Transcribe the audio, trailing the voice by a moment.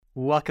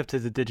Welcome to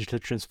the Digital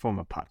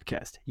Transformer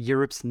Podcast,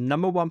 Europe's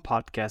 #1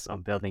 podcast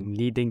on building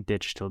leading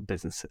digital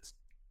businesses.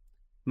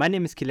 My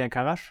name is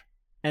Karcher,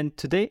 and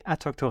today I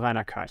talk to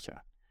Karcher,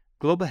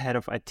 Global Head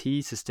of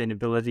IT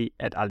Sustainability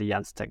at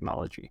Allianz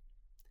Technology.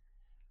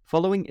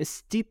 Following a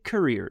steep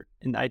career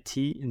in IT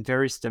in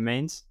various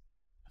domains,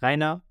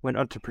 Rainer went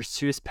on to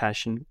pursue his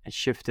passion and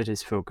shifted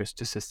his focus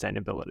to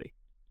sustainability.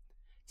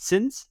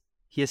 Since,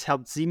 he has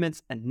helped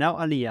Siemens and now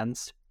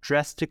Allianz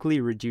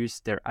drastically reduce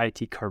their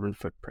IT carbon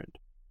footprint.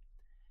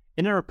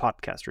 In our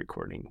podcast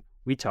recording,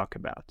 we talk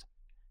about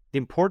the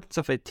importance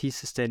of IT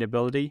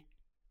sustainability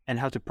and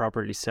how to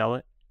properly sell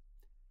it,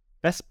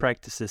 best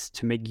practices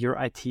to make your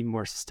IT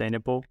more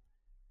sustainable,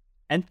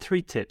 and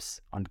 3 tips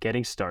on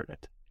getting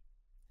started.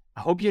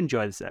 I hope you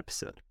enjoy this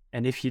episode,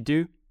 and if you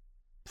do,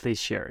 please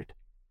share it.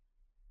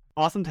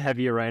 Awesome to have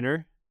you,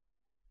 Rainer.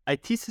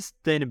 IT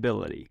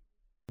sustainability,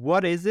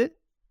 what is it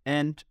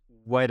and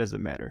why does it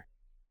matter?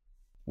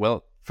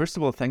 Well, first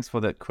of all, thanks for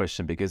that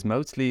question, because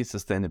mostly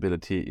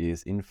sustainability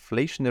is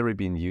inflationary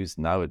being used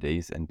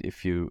nowadays. And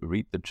if you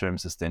read the term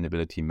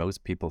sustainability,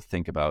 most people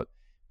think about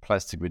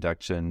plastic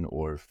reduction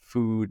or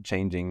food,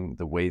 changing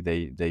the way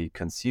they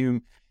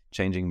consume,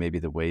 changing maybe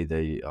the way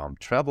they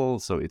travel.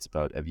 So it's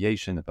about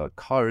aviation, about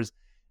cars,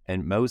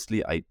 and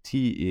mostly IT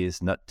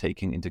is not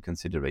taking into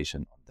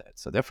consideration on that.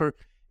 So therefore,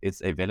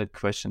 it's a valid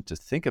question to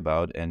think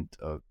about. And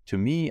to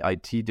me,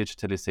 IT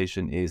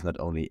digitalization is not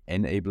only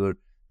enabler,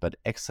 but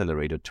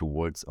accelerator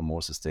towards a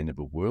more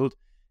sustainable world.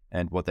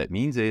 And what that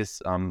means is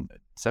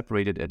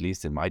separated, at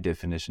least in my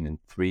definition, in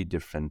 3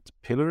 different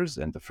pillars.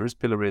 And the first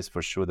pillar is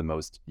for sure the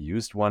most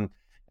used one,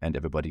 and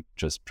everybody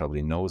just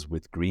probably knows,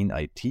 with green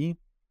IT,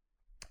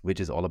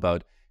 which is all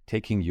about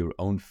taking your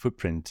own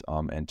footprint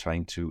and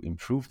trying to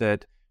improve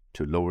that,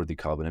 to lower the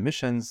carbon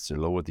emissions, to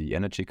lower the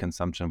energy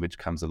consumption, which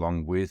comes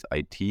along with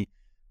IT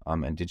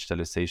and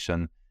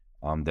digitalization.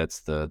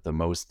 That's the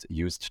most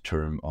used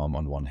term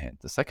on one hand.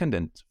 The second,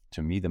 and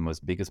to me the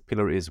most biggest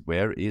pillar, is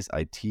where is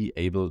IT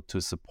able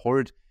to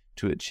support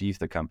to achieve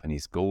the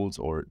company's goals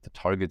or the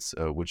targets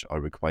which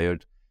are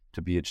required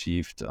to be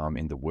achieved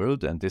in the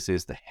world. And this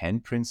is the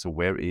handprint. So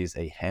where is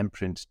a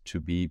handprint to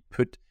be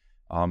put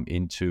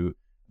into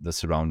the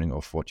surrounding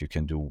of what you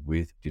can do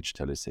with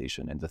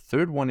digitalization? And the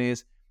third one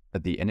is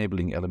that the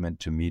enabling element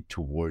to me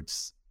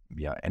towards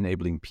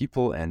enabling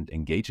people and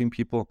engaging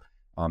people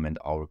and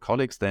our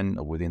colleagues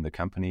then within the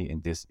company.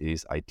 And this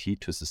is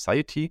IT to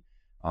society.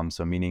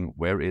 So meaning,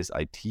 where is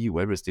IT,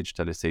 where is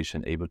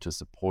digitalization able to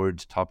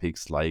support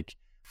topics like,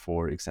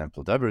 for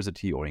example,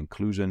 diversity or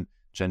inclusion,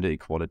 gender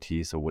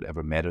equality, so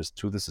whatever matters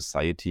to the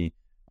society,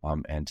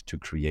 and to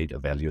create a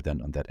value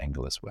then on that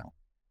angle as well.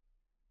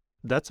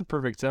 That's a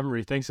perfect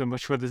summary. Thanks so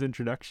much for this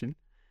introduction.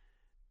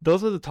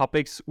 Those are the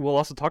topics we'll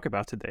also talk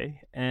about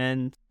today.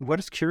 And what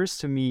is curious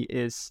to me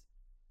is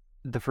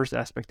the first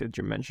aspect that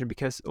you mentioned,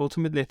 because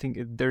ultimately I think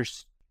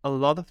there's a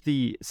lot of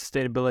the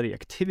sustainability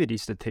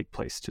activities that take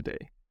place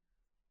today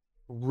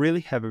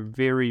really have a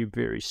very,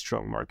 very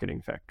strong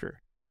marketing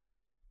factor.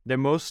 They're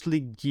mostly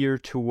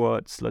geared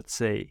towards, let's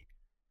say,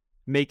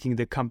 making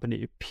the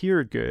company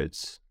appear good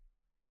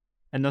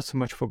and not so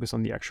much focus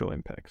on the actual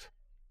impact.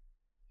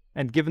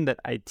 And given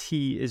that IT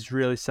is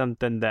really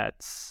something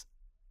that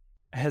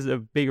has a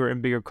bigger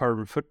and bigger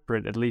carbon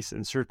footprint, at least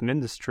in certain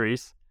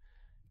industries,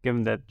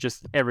 given that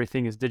just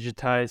everything is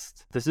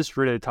digitized, this is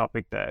really a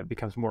topic that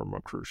becomes more and more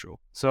crucial.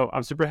 So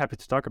I'm super happy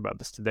to talk about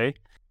this today.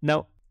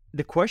 Now,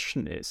 the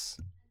question is,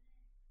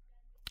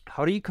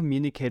 how do you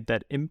communicate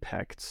that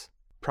impact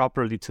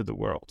properly to the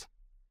world?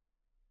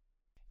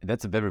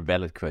 That's a very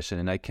valid question,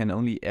 and I can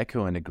only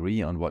echo and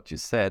agree on what you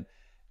said.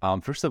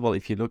 First of all,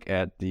 if you look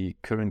at the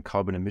current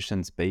carbon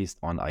emissions based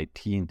on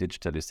IT and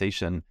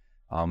digitalization,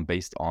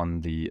 based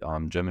on the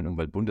German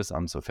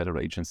Umweltbundesamt, so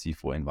Federal Agency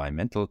for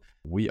Environmental,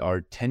 we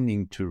are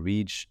tending to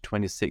reach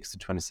 26 to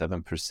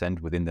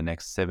 27% within the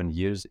next 7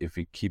 years if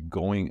we keep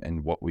going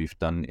in what we've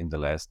done in the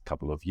last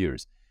couple of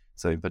years.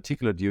 So in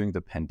particular, during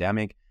the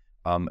pandemic,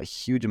 a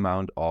huge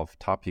amount of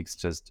topics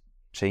just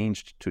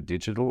changed to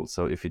digital.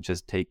 So if you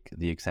just take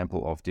the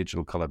example of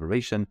digital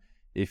collaboration,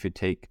 if you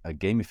take a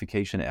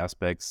gamification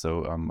aspect,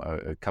 so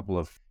a couple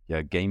of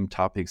game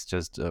topics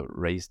just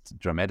raised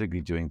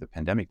dramatically during the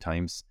pandemic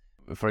times.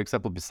 For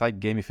example, beside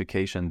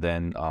gamification,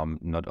 then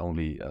not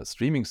only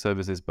streaming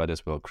services, but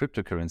as well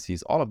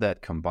cryptocurrencies, all of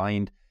that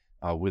combined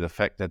with the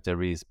fact that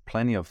there is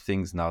plenty of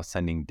things now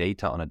sending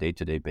data on a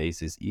day-to-day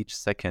basis each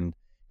second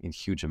in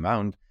huge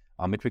amount,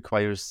 it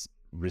requires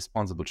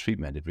responsible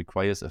treatment. It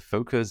requires a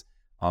focus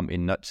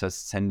in not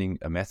just sending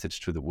a message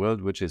to the world,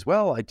 which is,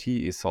 well, IT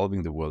is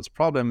solving the world's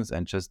problems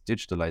and just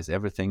digitalize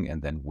everything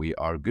and then we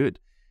are good.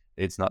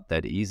 It's not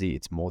that easy.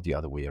 It's more the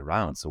other way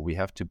around. So we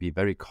have to be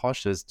very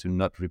cautious to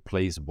not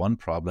replace one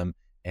problem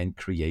and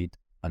create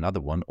another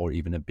one or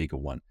even a bigger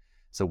one.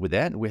 So with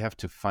that, we have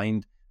to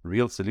find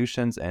real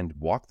solutions and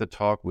walk the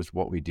talk with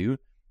what we do.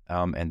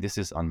 And this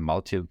is on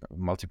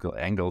multiple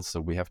angles.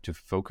 So we have to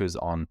focus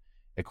on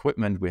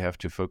equipment, we have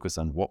to focus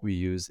on what we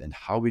use and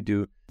how we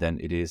do. Then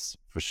it is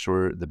for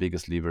sure the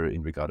biggest lever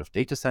in regard of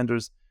data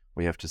centers,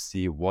 We have to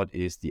see what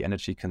is the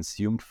energy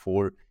consumed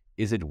for.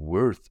 Is it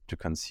worth to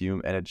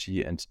consume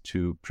energy and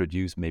to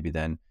produce maybe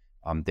then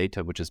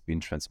data which is being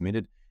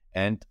transmitted?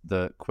 And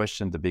the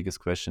biggest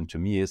question to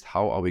me is,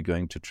 how are we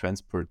going to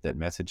transport that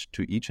message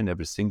to each and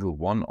every single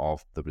one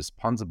of the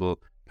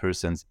responsible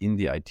persons in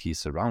the IT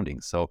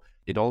surroundings? So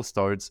it all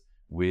starts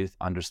with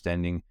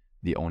understanding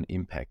the own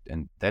impact.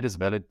 And that is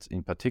valid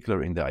in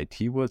particular in the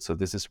IT world. So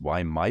this is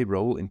why my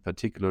role, in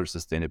particular,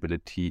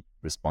 sustainability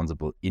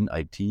responsible in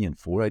IT and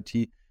for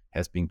IT,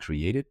 has been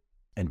created,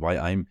 and why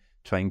I'm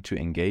trying to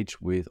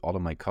engage with all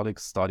of my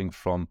colleagues, starting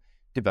from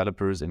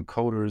developers and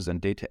coders and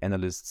data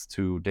analysts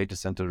to data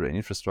center and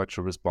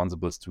infrastructure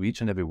responsibles, to each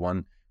and every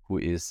one who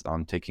is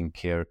taking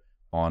care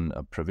on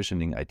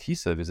provisioning IT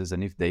services.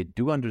 And if they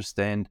do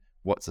understand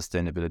what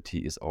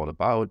sustainability is all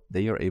about,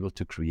 they are able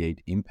to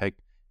create impact,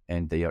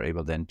 and they are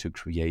able then to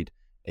create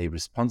a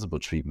responsible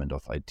treatment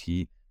of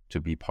IT to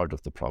be part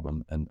of the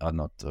problem, and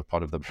not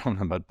part of the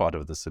problem, but part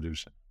of the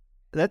solution.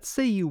 Let's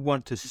say you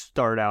want to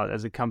start out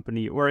as a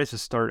company or as a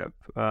startup,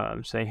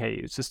 saying,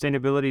 hey,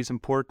 sustainability is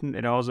important.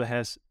 It also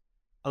has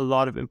a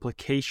lot of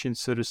implications,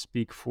 so to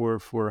speak, for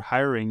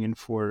hiring and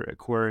for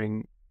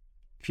acquiring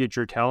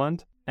future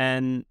talent.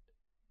 And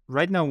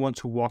right now want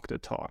to walk the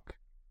talk.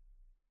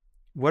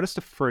 What is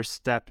the first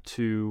step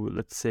to,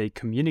 let's say,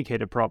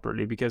 communicate it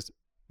properly? Because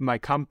my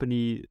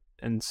company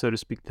and, so to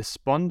speak, the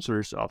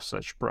sponsors of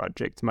such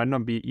projects might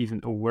not be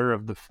even aware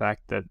of the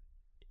fact that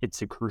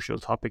it's a crucial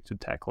topic to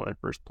tackle in the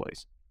first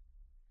place.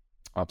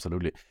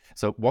 Absolutely.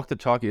 So walk the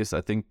talk is,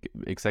 I think,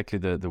 exactly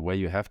the way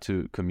you have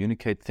to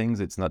communicate things.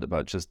 It's not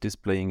about just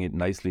displaying it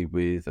nicely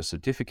with a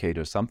certificate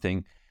or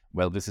something.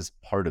 Well, this is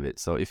part of it.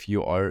 So if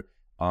you are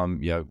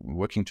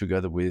working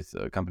together with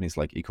companies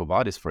like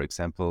EcoVadis, for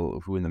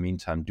example, who in the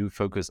meantime do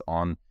focus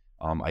on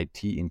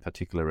IT in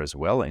particular as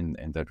well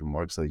in that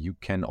remark, so you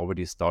can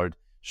already start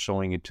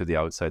showing it to the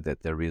outside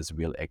that there is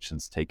real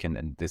actions taken,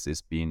 and this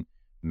is being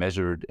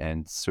measured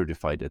and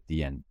certified at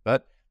the end.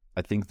 But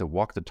I think the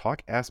walk the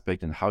talk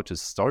aspect and how to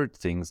start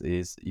things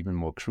is even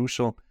more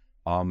crucial.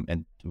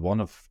 And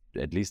one of,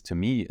 at least to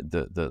me,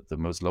 the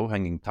most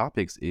low-hanging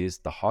topics is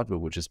the hardware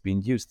which is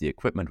being used, the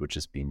equipment which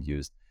is being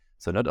used.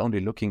 So not only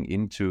looking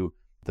into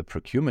the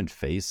procurement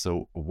phase,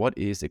 so what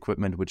is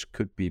equipment which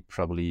could be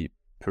probably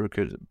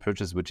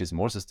purchased which is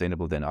more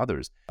sustainable than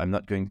others. I'm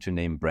not going to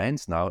name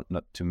brands now,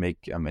 not to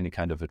make any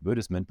kind of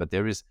advertisement, but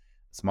there is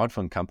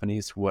smartphone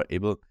companies who are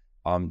able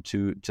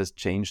to just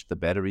change the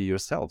battery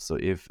yourself. So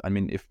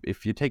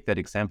if you take that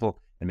example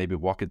and maybe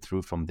walk it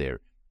through from there,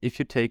 if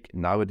you take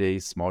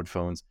nowadays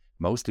smartphones,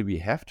 mostly we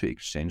have to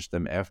exchange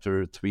them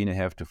after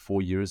 3.5 to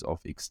 4 years of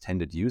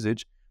extended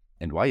usage.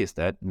 And why is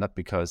that? Not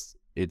because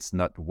it's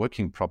not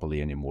working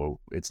properly anymore.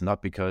 It's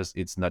not because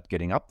it's not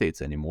getting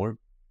updates anymore.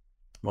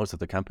 Most of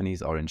the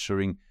companies are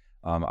ensuring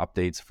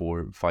updates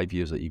for 5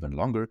 years or even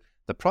longer.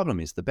 The problem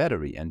is the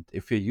battery. And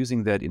if you're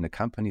using that in a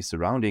company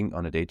surrounding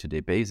on a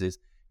day-to-day basis,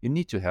 you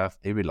need to have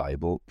a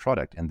reliable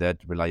product. And that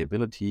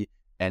reliability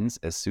ends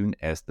as soon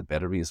as the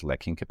battery is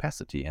lacking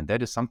capacity. And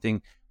that is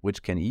something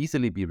which can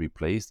easily be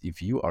replaced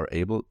if you are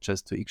able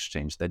just to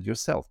exchange that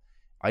yourself.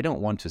 I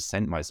don't want to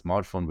send my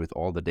smartphone with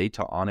all the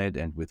data on it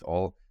and with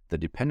all the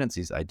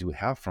dependencies I do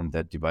have from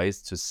that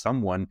device to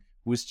someone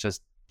who is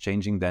just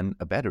changing then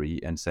a battery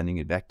and sending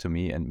it back to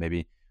me. And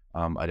maybe,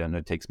 I don't know,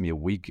 it takes me a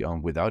week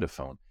without a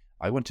phone.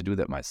 I want to do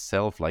that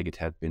myself like it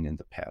had been in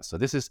the past. So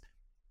this is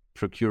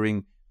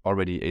procuring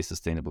already a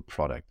sustainable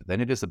product. Then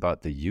it is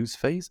about the use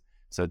phase.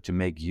 So to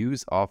make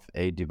use of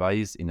a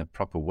device in a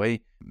proper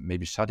way,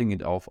 maybe shutting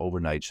it off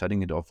overnight,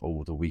 shutting it off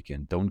over the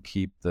weekend. Don't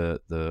keep the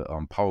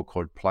power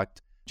cord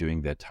plugged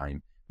during that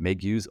time.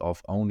 Make use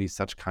of only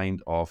such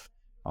kind of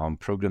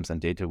programs and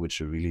data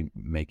which you really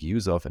make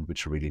use of and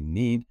which you really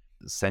need.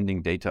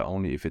 Sending data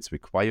only if it's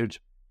required.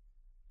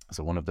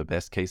 So one of the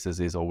best cases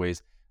is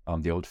always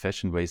the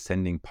old-fashioned way,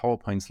 sending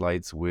PowerPoint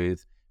slides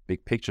with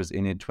big pictures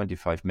in it,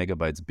 25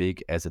 megabytes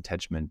big as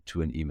attachment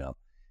to an email.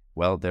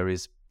 Well, there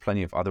is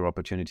plenty of other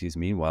opportunities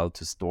meanwhile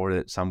to store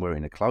it somewhere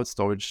in a cloud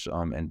storage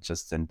and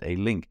just send a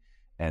link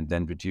and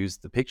then reduce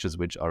the pictures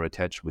which are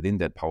attached within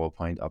that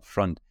PowerPoint up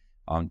front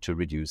to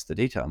reduce the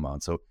data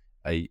amount. So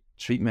a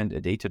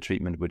data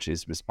treatment, which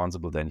is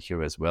responsible then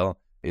here as well,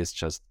 is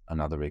just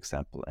another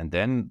example. And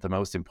then the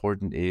most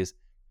important is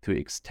to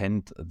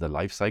extend the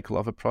life cycle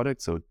of a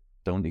product. So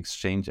don't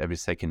exchange every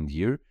second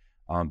year,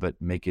 but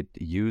make it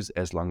use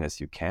as long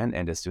as you can.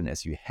 And as soon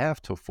as you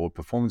have to, for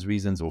performance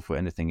reasons or for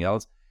anything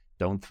else,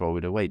 don't throw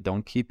it away.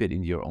 Don't keep it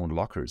in your own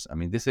lockers. I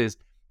mean, this is,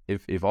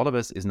 if all of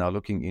us is now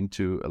looking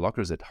into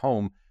lockers at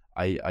home,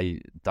 I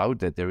doubt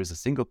that there is a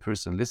single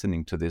person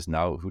listening to this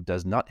now who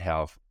does not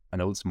have an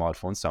old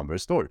smartphone somewhere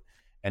stored.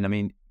 And I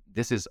mean,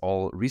 this is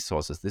all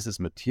resources. This is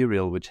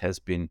material which has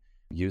been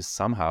used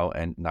somehow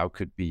and now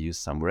could be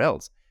used somewhere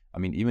else. I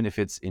mean, even if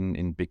it's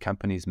in big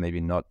companies, maybe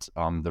not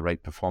the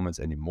right performance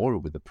anymore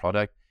with the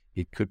product,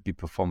 it could be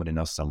performant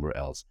enough somewhere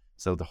else.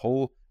 So the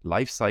whole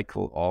life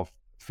cycle of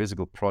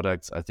physical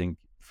products, I think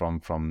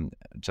from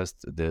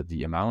just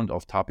the amount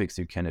of topics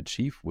you can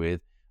achieve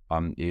with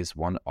is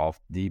one of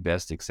the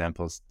best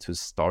examples to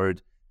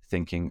start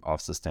thinking of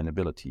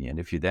sustainability. And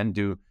if you then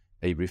do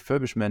a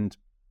refurbishment,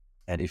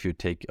 and if you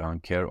take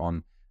care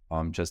on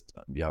just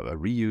a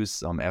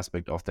reuse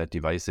aspect of that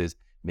devices,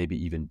 maybe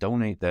even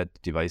donate that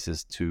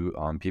devices to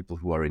people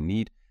who are in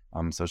need,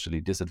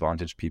 socially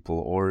disadvantaged people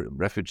or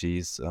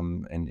refugees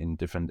in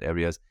different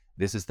areas.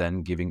 This is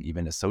then giving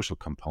even a social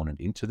component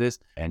into this,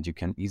 and you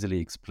can easily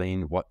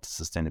explain what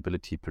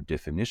sustainability per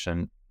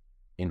definition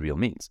in real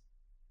means.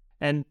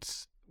 And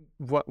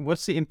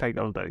what's the impact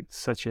of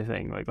such a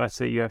thing? Like, let's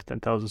say you have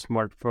 10,000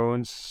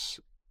 smartphones.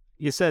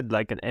 You said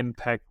like an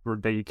impact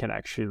that you can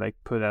actually like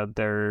put out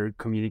there,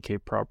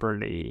 communicate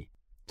properly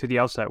to the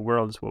outside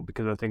world as well,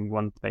 because I think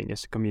one thing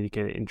is to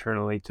communicate it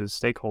internally to the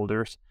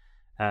stakeholders.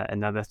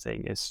 Another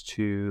thing is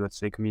to, let's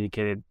say,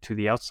 communicate it to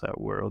the outside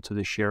world, to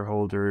the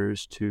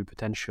shareholders, to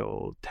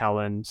potential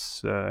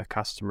talents,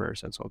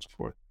 customers, and so on and so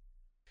forth.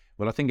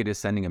 Well, I think it is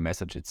sending a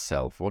message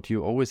itself. What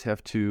you always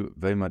have to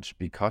very much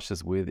be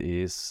cautious with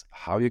is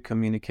how you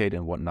communicate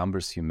and what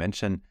numbers you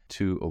mention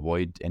to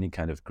avoid any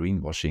kind of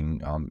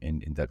greenwashing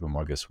in that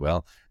remark as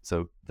well.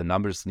 So the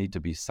numbers need to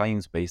be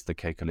science-based. The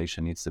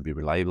calculation needs to be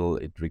reliable.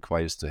 It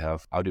requires to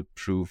have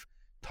audit-proof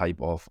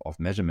type of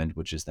measurement,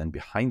 which is then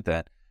behind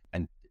that.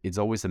 And it's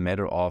always a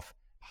matter of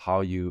how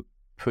you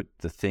put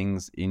the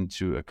things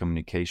into a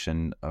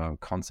communication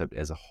concept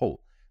as a whole.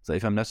 So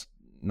if I'm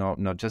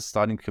not just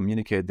starting to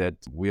communicate that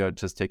we are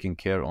just taking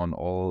care on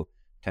all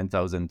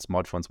 10,000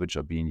 smartphones which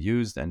are being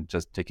used and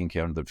just taking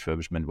care of the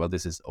refurbishment, well,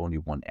 this is only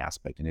one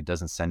aspect and it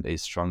doesn't send a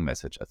strong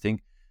message. I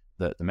think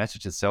the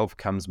message itself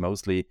comes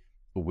mostly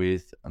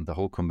with the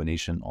whole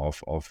combination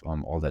of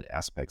all that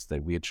aspects,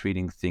 that we are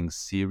treating things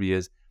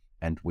serious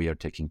and we are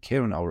taking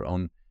care on our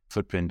own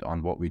footprint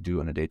on what we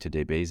do on a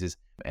day-to-day basis,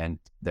 and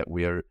that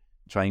we are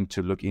trying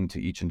to look into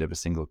each and every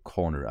single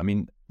corner. I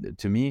mean,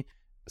 to me,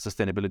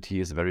 sustainability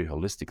is a very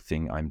holistic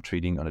thing I'm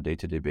treating on a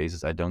day-to-day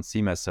basis. I don't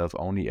see myself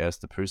only as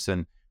the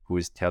person who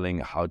is telling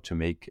how to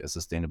make a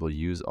sustainable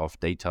use of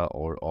data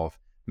or of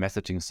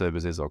messaging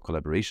services or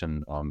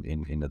collaboration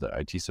in the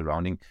IT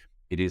surrounding.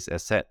 It is,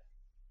 as said,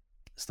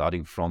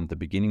 starting from the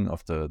beginning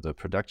of the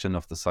production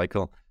of the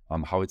cycle,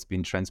 how it's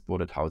been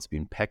transported, how it's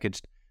been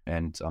packaged,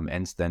 and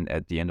ends then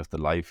at the end of the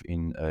life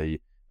in a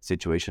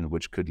situation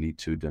which could lead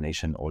to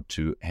donation or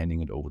to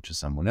handing it over to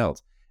someone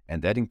else.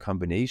 And that in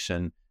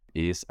combination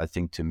is, I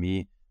think, to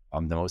me,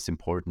 the most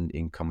important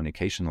in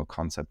communicational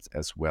concepts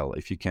as well.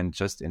 If you can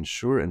just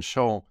ensure and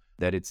show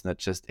that it's not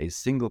just a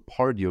single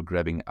part you're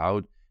grabbing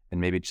out and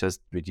maybe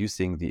just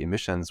reducing the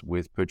emissions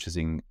with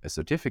purchasing a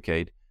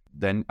certificate,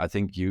 then I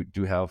think you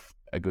do have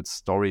a good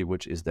story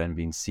which is then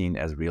being seen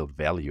as real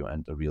value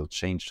and a real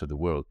change to the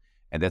world.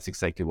 And that's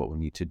exactly what we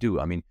need to do.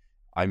 I mean,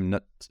 I'm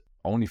not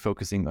only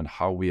focusing on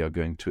how we are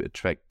going to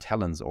attract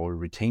talents or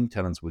retain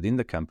talents within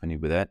the company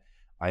with that.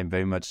 I'm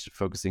very much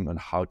focusing on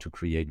how to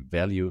create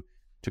value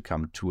to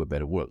come to a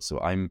better world. So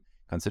I'm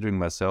considering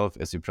myself,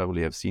 as you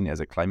probably have seen, as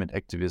a climate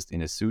activist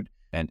in a suit,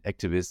 and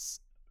activists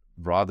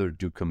rather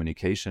do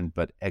communication,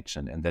 but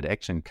action. And that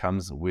action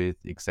comes with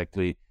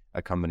exactly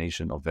a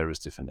combination of various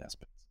different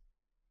aspects.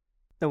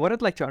 Now, what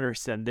I'd like to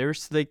understand,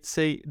 there's like,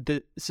 say,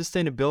 the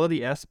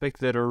sustainability aspect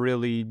that are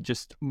really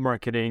just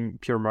marketing,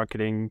 pure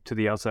marketing to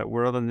the outside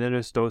world. And then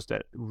there's those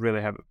that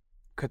really have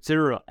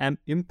considerable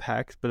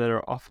impact, but that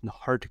are often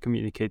hard to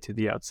communicate to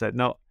the outside.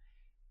 Now,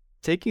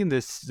 taking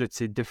this, let's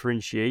say,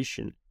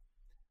 differentiation,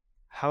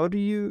 how do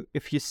you,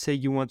 if you say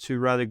you want to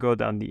rather go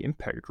down the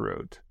impact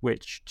road,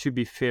 which, to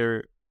be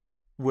fair,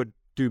 would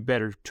do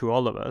better to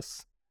all of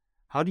us,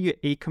 how do you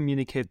A,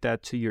 communicate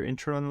that to your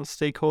internal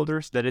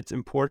stakeholders, that it's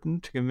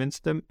important to convince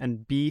them,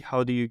 and B,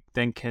 how do you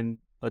then can,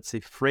 let's say,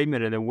 frame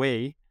it in a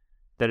way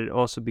that it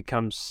also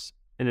becomes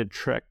an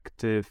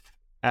attractive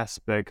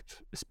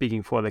aspect,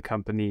 speaking for the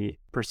company,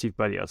 perceived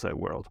by the outside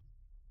world?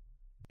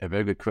 A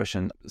very good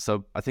question.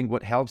 So I think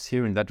what helps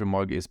here in that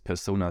remark is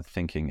persona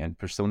thinking. And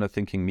persona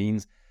thinking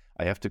means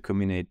I have to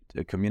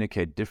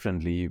communicate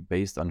differently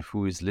based on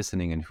who is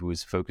listening and who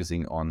is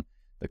focusing on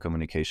the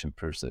communication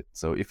per se.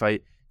 So if I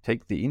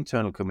take the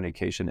internal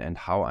communication and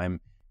how I'm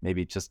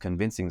maybe just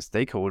convincing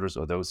stakeholders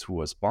or those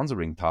who are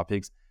sponsoring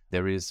topics,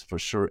 there is for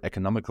sure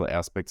economical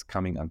aspects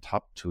coming on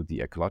top to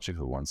the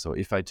ecological ones. So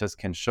if I just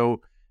can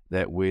show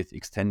that with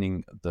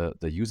extending the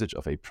usage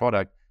of a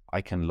product,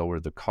 I can lower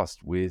the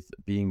cost. With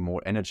being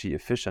more energy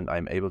efficient,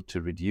 I'm able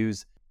to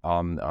reduce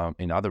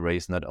in other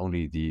ways, not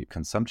only the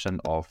consumption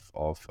of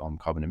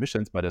carbon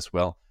emissions, but as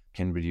well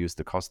can reduce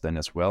the cost then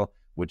as well,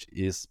 which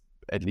is,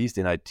 at least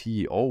in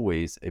IT,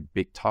 always a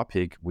big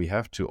topic. We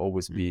have to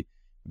always be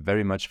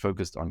very much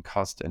focused on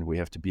cost, and we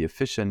have to be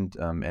efficient,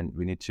 and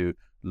we need to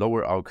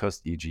lower our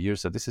cost each year.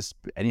 So this is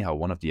anyhow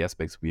one of the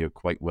aspects we are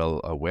quite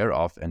well aware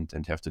of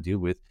and have to deal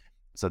with.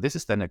 So this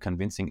is then a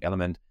convincing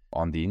element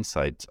on the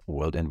inside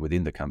world and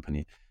within the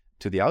company.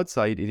 To the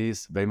outside, it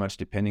is very much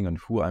depending on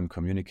who I'm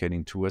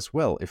communicating to as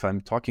well. If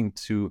I'm talking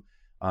to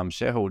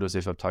shareholders,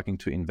 if I'm talking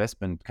to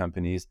investment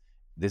companies,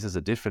 this is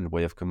a different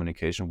way of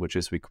communication, which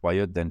is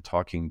required than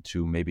talking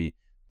to maybe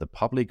the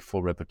public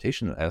for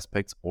reputational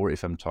aspects, or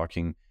if I'm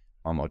talking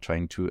or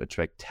trying to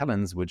attract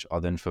talents, which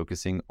are then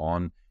focusing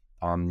on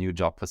new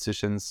job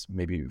positions,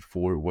 maybe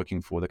for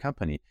working for the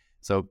company.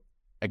 So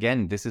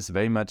again, this is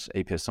very much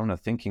a persona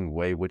thinking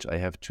way, which I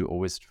have to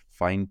always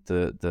find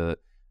the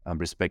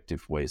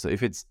respective way. So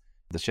if it's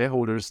the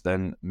shareholders,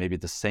 then maybe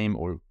the same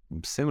or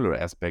similar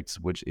aspects,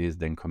 which is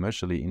then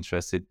commercially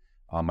interested,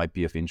 might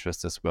be of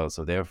interest as well.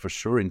 So they're for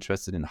sure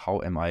interested in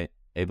how am I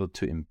able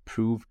to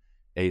improve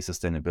a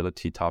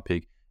sustainability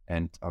topic,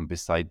 and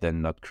beside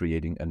then not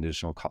creating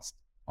additional cost.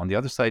 On the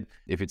other side,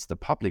 if it's the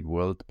public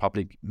world, the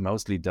public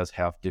mostly does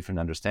have different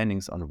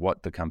understandings on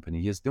what the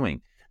company is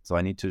doing. So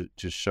I need to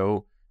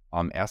show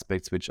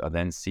aspects which are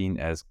then seen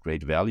as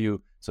great value.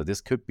 So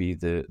this could be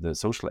the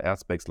social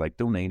aspects like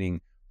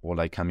donating, or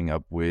like coming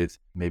up with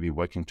maybe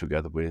working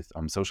together with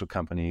social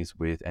companies,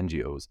 with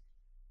NGOs.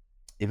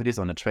 If it is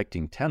on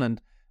attracting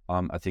talent,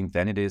 I think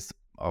then it is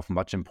of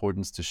much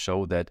importance to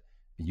show that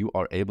you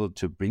are able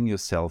to bring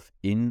yourself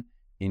in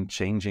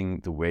changing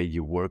the way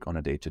you work on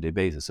a day-to-day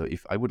basis. So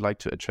if I would like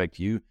to attract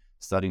you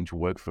starting to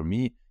work for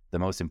me, the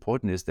most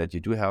important is that you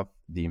do have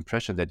the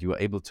impression that you are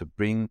able to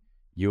bring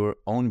your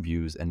own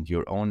views and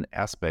your own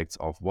aspects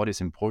of what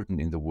is important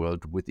in the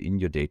world within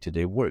your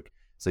day-to-day work.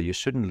 So you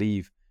shouldn't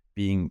leave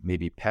being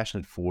maybe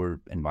passionate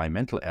for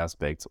environmental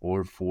aspects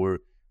or for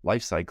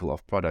life cycle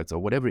of products or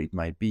whatever it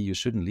might be. You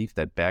shouldn't leave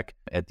that back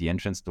at the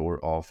entrance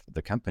door of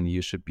the company.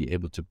 You should be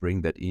able to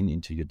bring that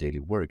into your daily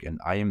work. And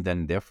I am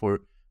then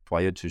therefore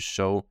required to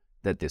show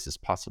that this is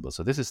possible.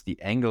 So this is the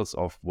angles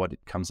of what it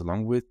comes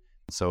along with.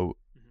 So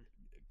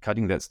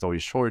cutting that story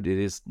short, it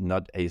is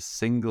not a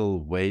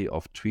single way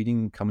of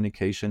treating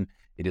communication.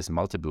 It is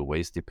multiple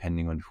ways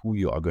depending on who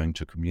you are going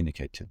to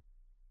communicate to.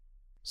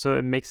 So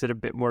it makes it a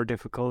bit more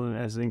difficult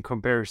as in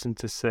comparison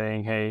to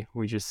saying, hey,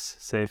 we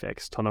just save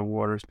X ton of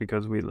waters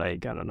because we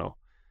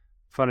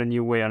found a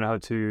new way on how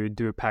to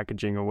do a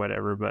packaging or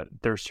whatever. But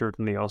there's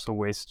certainly also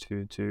ways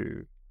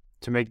to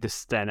make this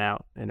stand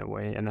out in a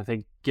way. And I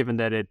think given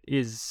that it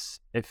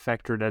is a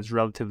factor that's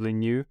relatively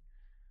new,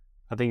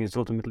 I think it's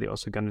ultimately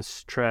also going to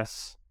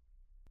stress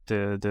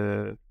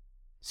the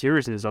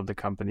seriousness of the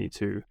company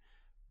to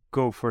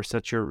go for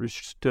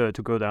to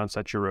go down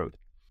such a road.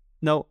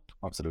 Now,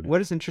 absolutely.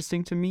 What is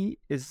interesting to me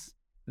is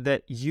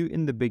that you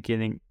in the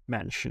beginning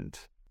mentioned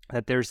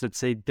that there's, let's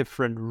say,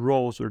 different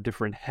roles or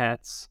different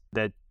hats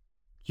that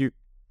you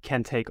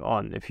can take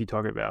on if you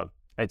talk about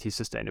IT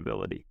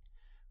sustainability.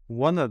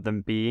 One of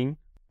them being,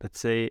 let's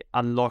say,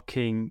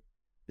 unlocking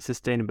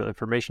sustainable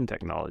information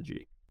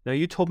technology. Now,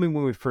 you told me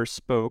when we first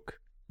spoke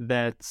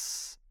that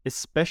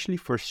especially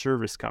for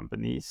service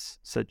companies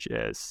such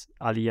as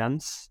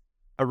Allianz,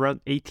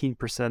 around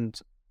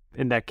 18%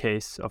 in that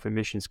case of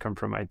emissions come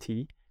from IT,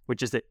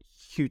 which is a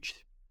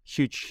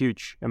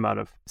huge amount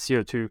of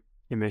CO2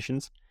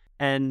 emissions.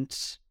 And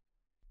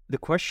the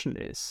question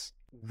is,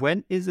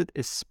 when is it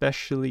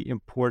especially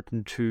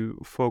important to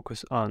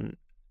focus on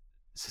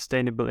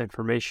sustainable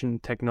information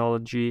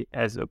technology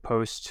as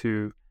opposed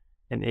to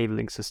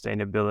enabling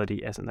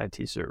sustainability as an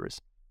IT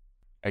service?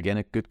 Again,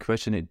 a good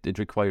question. It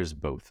requires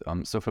both.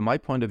 So from my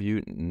point of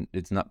view,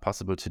 it's not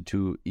possible to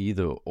do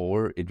either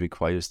or. It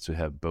requires to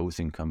have both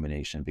in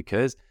combination,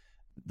 because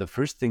the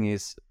first thing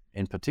is,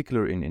 in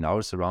particular in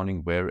our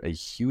surrounding, where a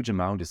huge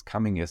amount is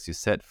coming, as you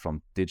said,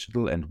 from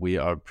digital, and we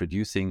are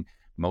producing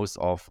most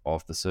of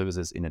the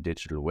services in a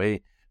digital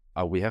way,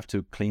 we have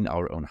to clean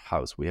our own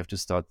house. We have to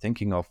start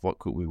thinking of what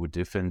could we do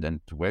different and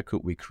where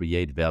could we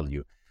create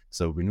value.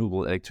 So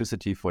renewable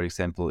electricity, for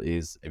example,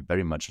 is a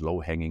very much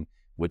low-hanging,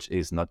 which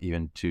is not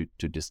even to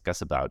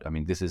discuss about. I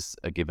mean, this is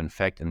a given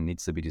fact and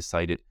needs to be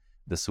decided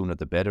the sooner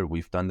the better.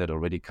 We've done that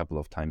already a couple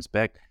of times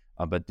back.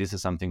 But this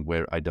is something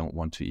where I don't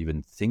want to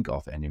even think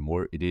of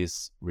anymore. It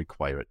is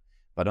required.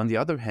 But on the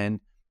other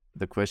hand,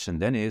 the question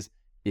then is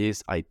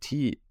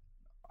IT,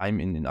 I'm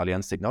in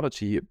Allianz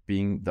Technology,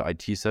 being the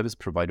IT service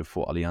provider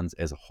for Allianz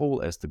as a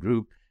whole, as the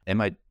group,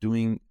 am I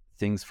doing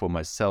things for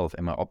myself?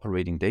 Am I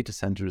operating data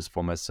centers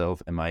for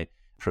myself? Am I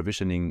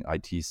provisioning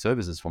IT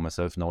services for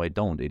myself? No, I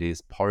don't. It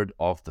is part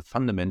of the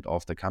fundament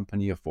of the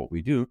company, of what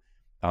we do.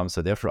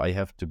 So therefore, I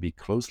have to be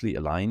closely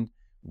aligned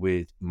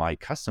with my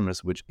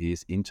customers, which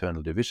is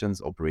internal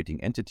divisions,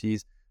 operating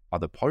entities,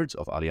 other parts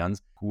of Allianz,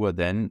 who are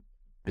then,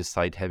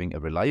 beside having a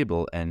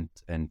reliable and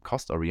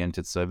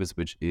cost-oriented service,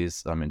 which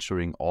is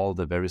ensuring all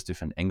the various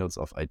different angles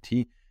of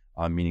IT,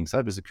 meaning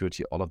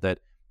cybersecurity, all of that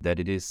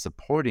it is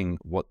supporting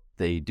what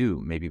they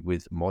do, maybe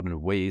with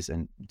modern ways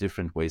and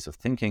different ways of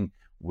thinking,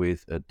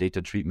 with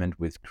data treatment,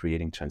 with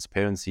creating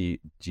transparency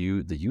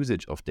due the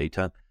usage of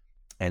data.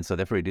 And so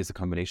therefore, it is a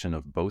combination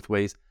of both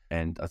ways.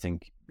 And I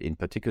think in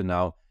particular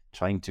now,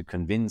 trying to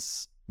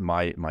convince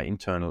my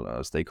internal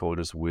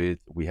stakeholders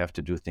we have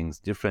to do things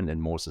different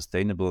and more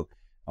sustainable,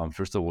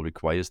 first of all,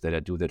 requires that I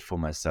do that for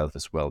myself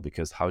as well,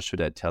 because how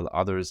should I tell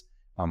others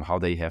how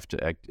they have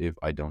to act if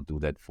I don't do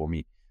that for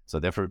me? So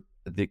therefore,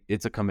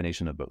 it's a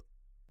combination of both.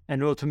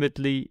 And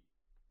ultimately,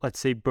 let's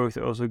say both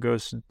also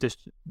goes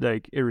just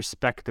like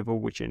irrespective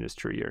of which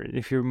industry you're in.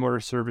 If you're more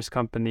a service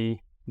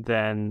company,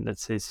 then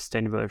let's say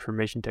sustainable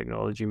information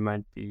technology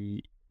might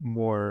be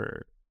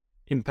more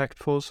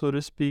impactful, so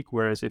to speak.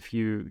 Whereas if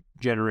you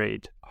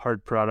generate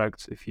hard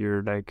products, if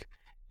you're like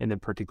in a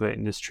particular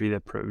industry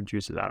that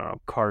produces, I don't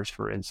know, cars,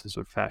 for instance,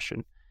 or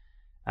fashion,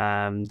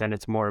 then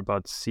it's more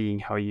about seeing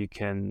how you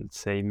can,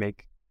 say,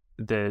 make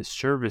the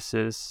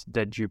services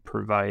that you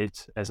provide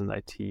as an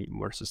IT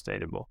more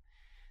sustainable.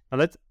 Now,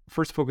 let's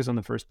first focus on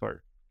the first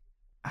part.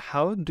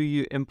 How do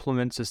you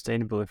implement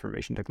sustainable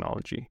information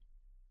technology?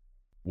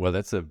 Well,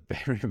 that's a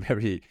very,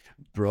 very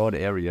broad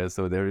area.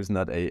 So there is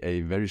not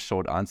a very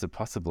short answer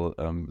possible.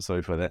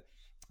 Sorry for that.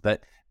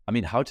 But I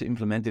mean, how to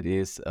implement it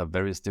is a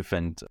various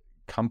different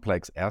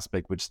complex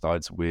aspect, which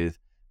starts with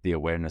the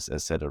awareness,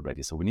 as said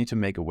already. So we need to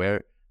make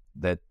aware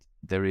that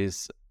there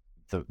is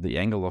the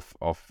angle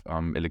of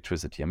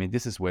electricity. I mean,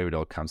 this is where it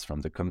all comes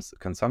from. The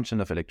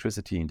consumption of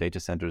electricity in data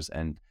centers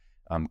and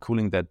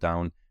cooling that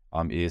down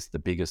is the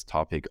biggest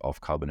topic of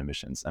carbon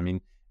emissions. I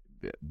mean,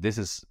 this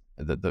is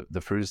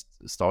the first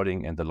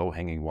starting and the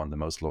low-hanging one, the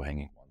most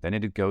low-hanging one. Then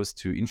it goes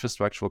to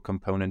infrastructural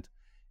component.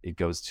 It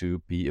goes to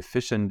be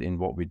efficient in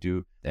what we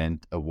do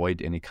and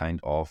avoid any kind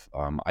of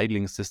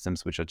idling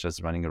systems which are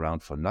just running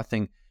around for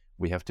nothing.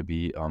 We have to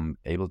be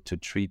able to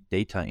treat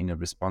data in a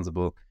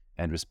responsible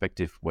and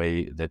respective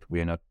way, that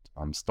we are not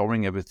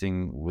storing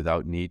everything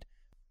without need.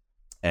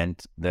 And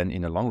then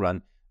in the long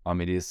run,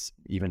 it is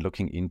even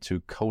looking into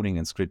coding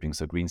and scripting.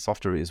 So green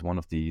software is one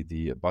of the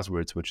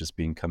buzzwords which is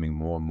becoming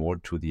more and more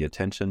to the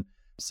attention.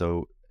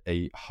 So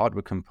a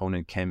hardware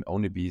component can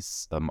only be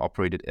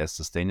operated as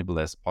sustainable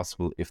as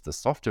possible if the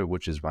software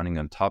which is running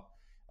on top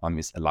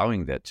is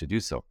allowing that to do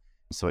so.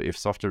 So if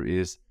software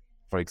is,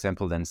 for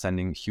example, then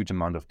sending huge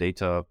amount of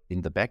data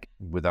in the back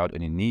without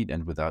any need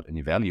and without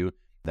any value,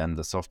 then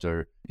the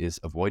software is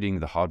avoiding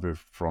the hardware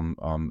from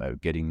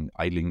getting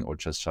idling or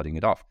just shutting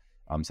it off.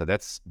 So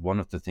that's one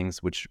of the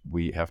things which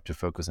we have to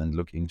focus and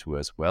look into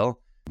as well.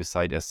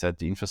 Beside, as said,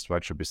 the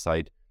infrastructure,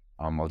 beside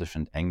all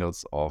different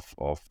angles of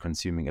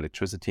consuming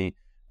electricity.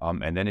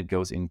 And then it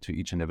goes into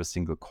each and every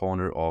single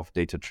corner of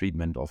data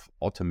treatment, of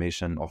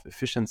automation, of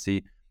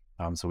efficiency.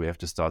 So we have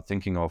to start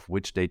thinking of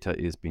which data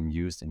is being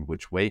used in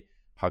which way.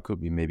 How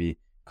could we maybe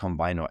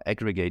combine or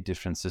aggregate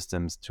different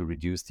systems to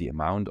reduce the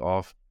amount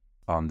of?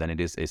 Then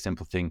it is a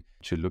simple thing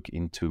to look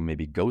into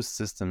maybe ghost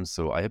systems.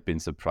 So I have been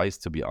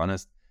surprised, to be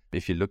honest,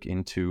 if you look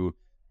into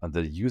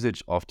the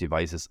usage of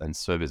devices and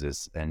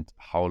services and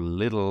how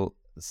little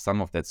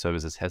some of that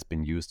services has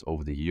been used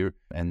over the year.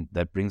 And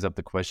that brings up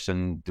the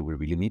question, do we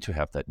really need to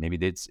have that? Maybe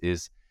this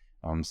is,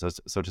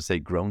 so to say,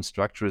 grown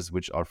structures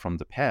which are from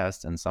the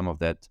past, and some of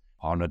that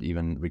are not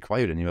even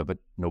required anymore, but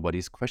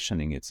nobody's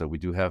questioning it. So we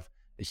do have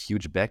a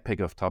huge backpack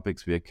of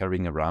topics we are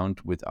carrying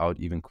around without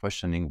even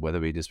questioning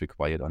whether it is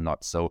required or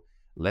not. So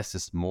less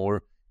is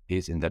more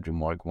is, in that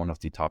remark, one of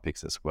the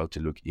topics as well to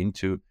look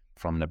into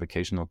from an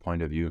applicational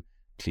point of view,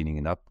 cleaning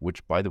it up,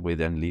 which, by the way,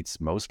 then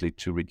leads mostly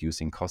to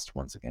reducing cost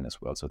once again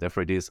as well. So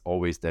therefore, it is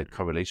always that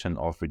correlation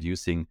of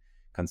reducing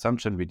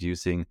consumption,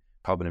 reducing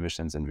carbon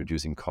emissions, and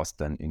reducing cost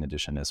then in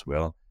addition as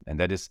well. And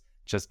that is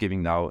just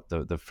giving now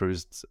the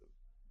first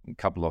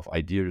couple of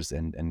ideas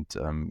and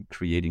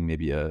creating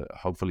maybe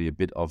hopefully a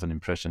bit of an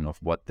impression of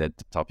what that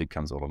topic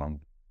comes all along.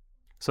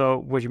 So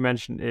what you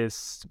mentioned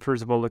is,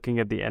 first of all, looking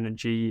at the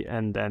energy,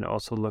 and then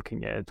also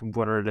looking at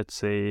what are, let's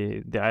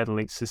say, the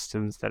idling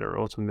systems that are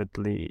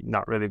ultimately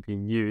not really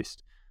being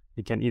used.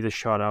 You can either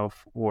shut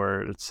off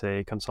or, let's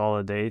say,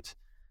 consolidate.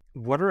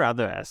 What are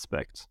other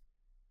aspects?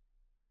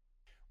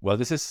 Well,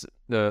 this is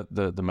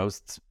the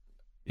most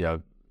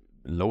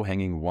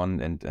low-hanging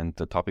one, and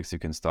the topics you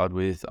can start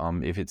with.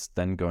 If it's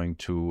then going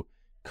to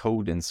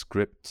code and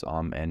script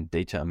and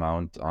data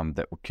amount,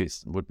 that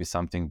would be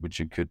something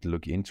which you could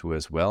look into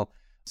as well.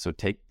 So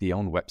take the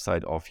own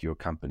website of your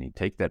company.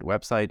 Take that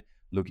website,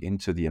 look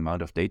into the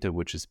amount of data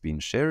which is being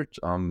shared.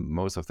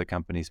 Most of the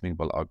companies,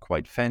 meanwhile, are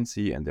quite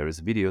fancy, and there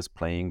is videos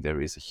playing. There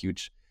is a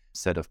huge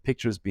set of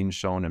pictures being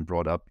shown and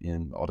brought up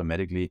in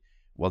automatically.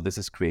 Well, this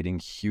is creating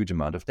huge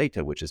amount of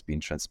data which is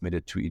being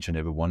transmitted to each and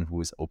every one who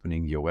is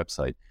opening your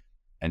website.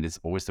 And it's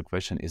always the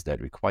question, is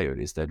that required?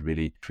 Is that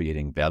really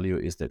creating value?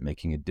 Is that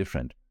making it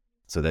different?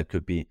 So that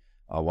could be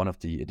one of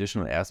the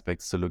additional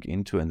aspects to look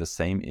into. And the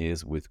same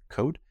is with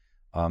code.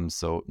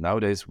 So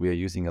nowadays we are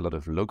using a lot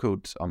of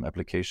low-code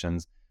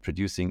applications,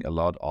 producing a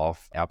lot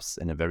of apps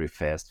in a very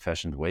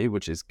fast-fashioned way,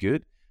 which is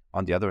good.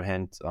 On the other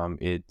hand,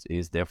 it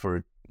is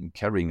therefore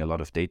carrying a lot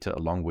of data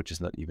along, which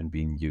is not even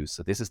being used.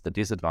 So this is the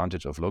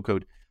disadvantage of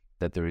low-code,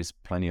 that there is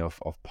plenty of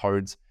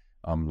parts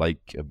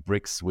like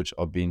bricks which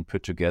are being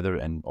put together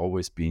and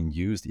always being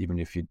used, even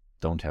if you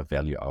don't have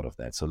value out of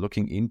that. So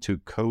looking into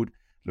code,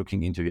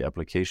 looking into your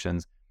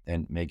applications,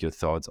 and make your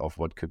thoughts of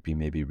what could be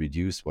maybe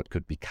reduced, what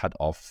could be cut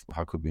off,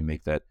 how could we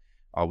make that,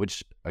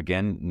 which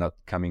again, not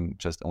coming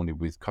just only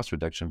with cost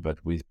reduction, but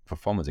with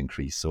performance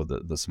increase. So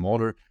the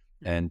smaller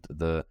and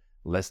the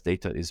less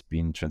data is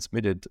being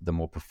transmitted, the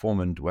more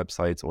performant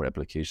websites or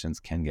applications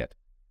can get.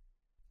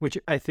 which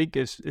I think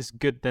is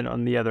good then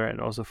on the other end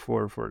also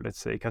for let's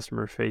say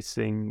customer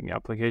facing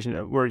application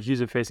or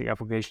user facing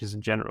applications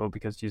in general,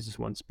 because users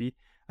want speed.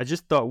 I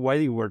just thought while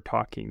you were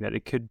talking that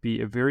it could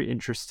be a very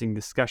interesting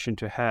discussion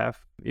to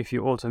have if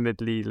you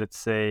ultimately, let's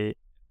say,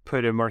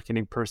 put a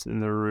marketing person in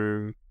the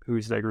room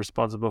who's like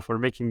responsible for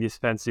making these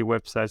fancy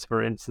websites,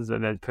 for instance,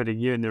 and then putting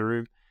you in the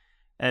room.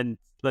 And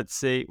let's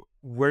say,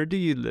 where do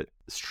you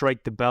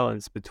strike the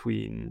balance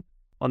between,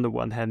 on the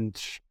one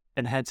hand,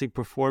 enhancing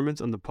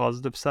performance on the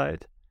positive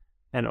side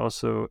and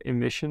also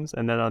emissions,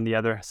 and then on the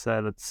other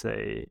side, let's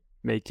say,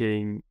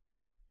 making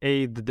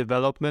A, the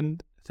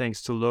development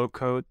thanks to low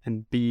code,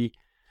 and B,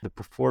 the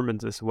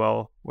performance as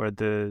well, where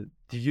the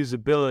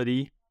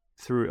usability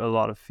through a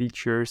lot of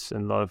features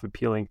and a lot of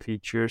appealing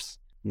features.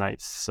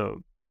 Nice.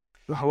 So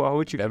how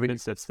would you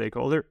convince that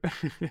stakeholder?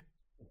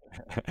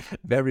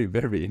 Very,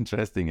 very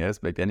interesting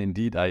aspect. And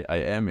indeed, I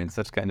am in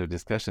such kind of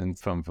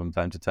discussions from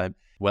time to time.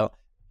 Well,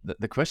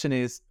 the question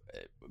is,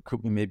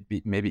 could we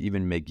maybe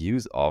even make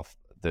use of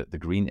the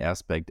green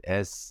aspect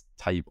as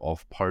type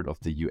of part of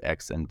the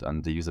UX and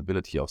the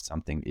usability of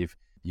something? If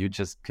you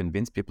just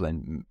convince people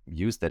and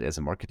use that as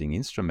a marketing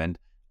instrument,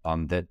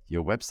 that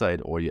your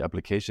website or your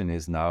application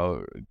is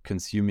now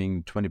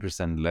consuming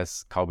 20%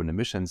 less carbon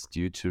emissions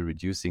due to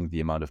reducing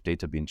the amount of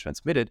data being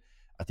transmitted,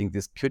 I think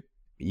this could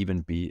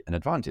even be an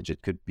advantage.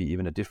 It could be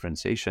even a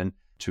differentiation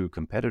to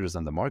competitors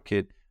on the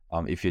market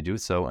if you do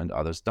so and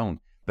others don't.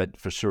 But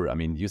for sure, I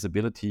mean,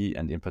 usability,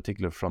 and in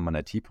particular from an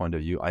IT point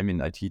of view, I'm in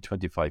IT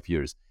 25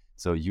 years.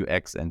 So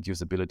UX and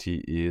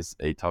usability is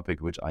a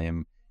topic which I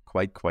am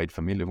quite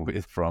familiar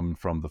with from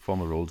the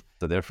former roles.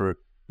 So therefore,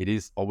 it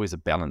is always a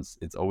balance.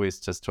 It's always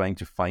just trying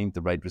to find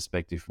the right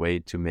respective way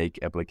to make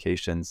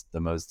applications the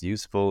most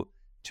useful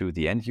to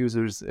the end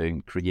users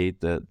and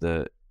create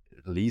the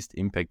least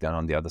impact down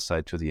on the other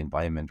side to the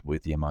environment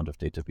with the amount of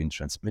data being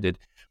transmitted.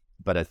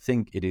 But I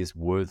think it is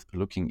worth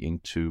looking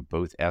into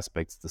both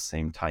aspects at the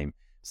same time.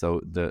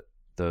 So the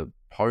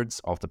parts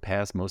of the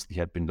past mostly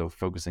had been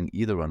focusing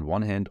either on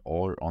one hand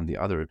or on the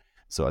other.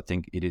 So I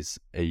think it is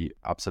a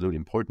absolute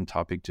important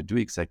topic to do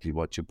exactly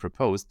what you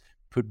proposed,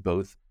 put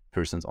both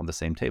persons on the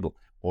same table,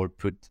 or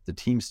put the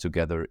teams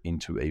together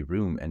into a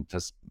room and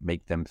just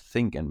make them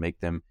think and make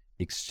them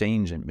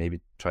exchange and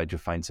maybe try to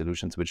find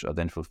solutions which are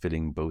then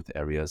fulfilling both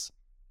areas,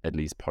 at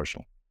least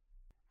partial.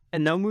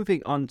 And now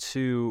moving on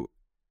to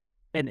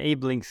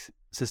enabling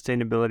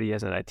sustainability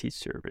as an IT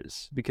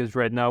service, because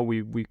right now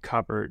we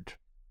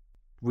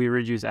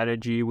reduce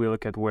energy, we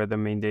look at where the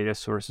main data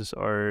sources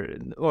are,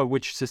 or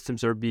which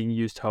systems are being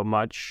used, how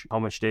much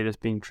data is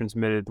being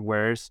transmitted,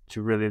 where's,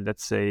 to really,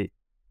 let's say,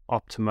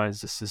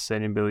 optimize the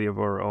sustainability of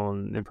our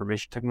own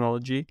information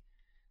technology.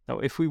 Now,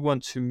 if we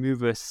want to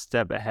move a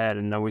step ahead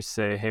and now we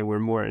say, hey, we're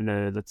more in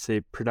a, let's say,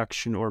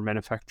 production or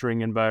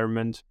manufacturing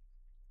environment,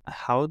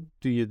 how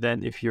do you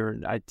then, if you're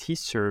an IT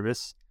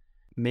service,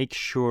 make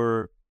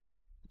sure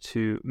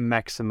to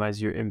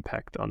maximize your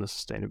impact on the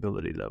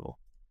sustainability level?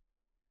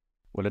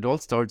 Well, it all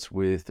starts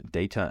with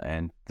data,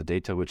 and the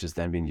data which is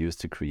then being used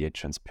to create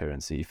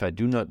transparency. If I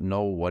do not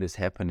know what is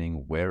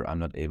happening where, I'm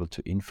not able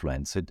to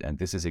influence it. And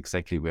this is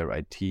exactly where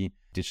IT,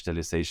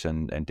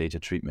 digitalization, and data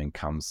treatment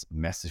comes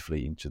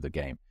massively into the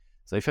game.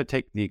 So if I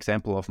take the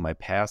example of my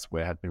past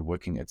where I had been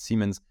working at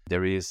Siemens,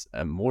 there is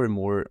more and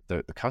more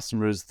the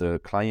customers, the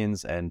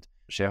clients, and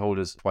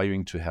shareholders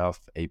requiring to have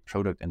a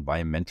product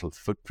environmental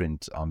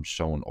footprint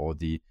shown, or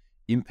the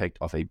impact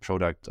of a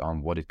product,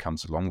 what it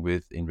comes along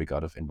with in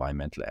regard of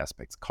environmental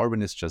aspects.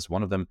 Carbon is just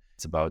one of them.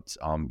 It's about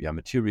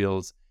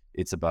materials,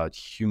 it's about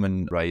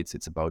human rights,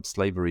 it's about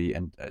slavery,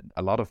 and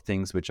a lot of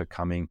things which are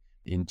coming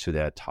into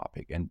that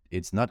topic. And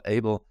it's not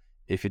able,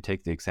 if you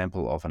take the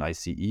example of an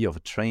ICE, of a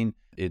train,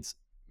 it's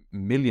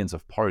millions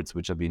of parts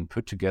which are being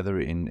put together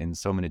in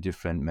so many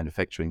different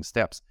manufacturing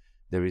steps.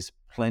 There is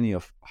plenty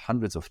of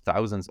hundreds of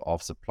thousands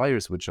of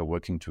suppliers which are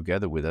working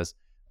together with us,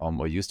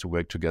 or used to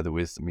work together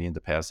with me in the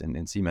past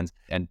in Siemens.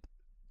 And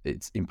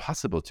it's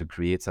impossible to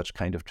create such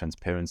kind of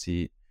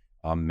transparency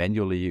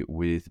manually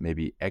with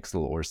maybe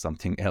Excel or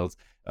something else.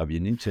 You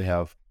need to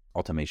have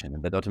automation.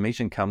 And that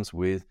automation comes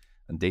with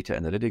data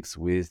analytics,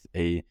 with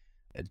an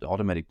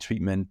automatic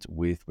treatment,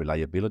 with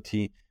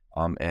reliability,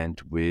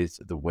 and with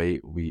the way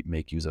we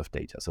make use of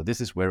data. So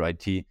this is where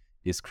IT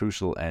is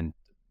crucial, and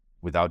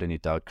without any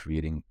doubt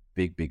creating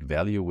big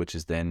value, which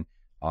is then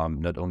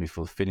not only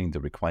fulfilling the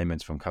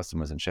requirements from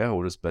customers and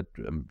shareholders, but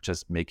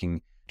just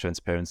making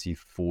transparency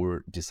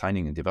for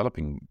designing and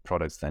developing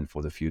products then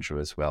for the future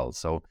as well.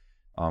 So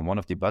one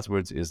of the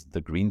buzzwords is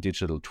the green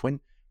digital twin.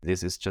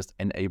 This is just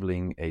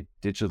enabling a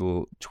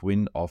digital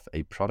twin of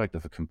a product,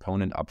 of a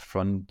component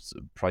upfront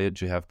prior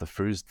to have the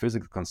first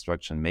physical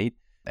construction made.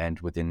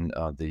 And within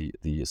the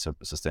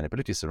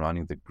sustainability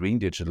surrounding the green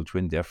digital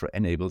twin, therefore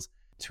enables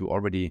to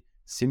already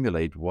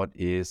simulate what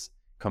is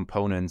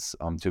components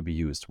to be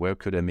used. Where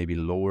could I maybe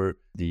lower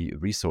the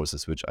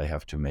resources which I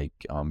have to make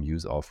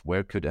use of?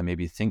 Where could I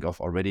maybe think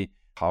of already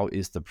how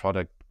is the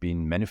product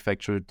being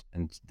manufactured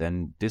and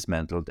then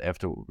dismantled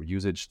after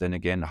usage? Then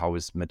again, how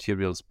is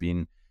materials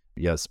being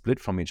split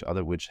from each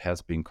other, which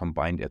has been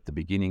combined at the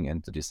beginning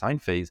and the design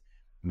phase,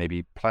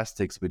 maybe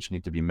plastics which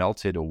need to be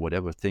melted or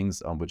whatever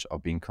things which are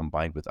being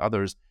combined with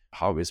others.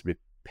 How is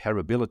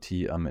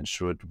repairability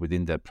ensured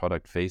within that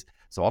product phase?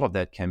 So all of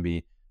that can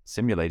be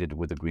simulated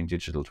with a green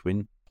digital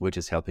twin, which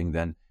is helping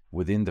then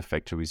within the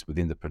factories,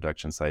 within the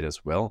production site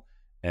as well.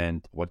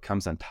 And what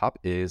comes on top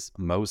is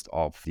most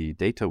of the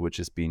data which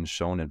is being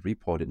shown and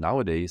reported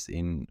nowadays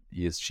in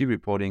ESG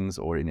reportings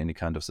or in any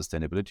kind of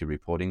sustainability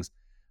reportings,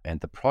 and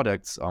the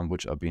products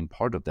which are being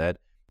part of that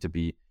to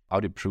be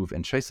audit proof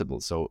and traceable.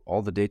 So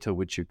all the data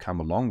which you come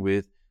along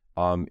with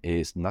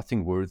is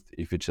nothing worth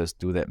if you just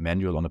do that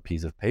manual on a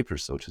piece of paper,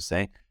 so to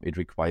say. It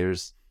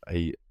requires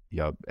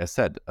as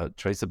said, a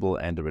traceable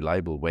and a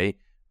reliable way,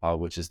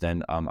 which is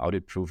then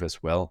audit proof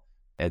as well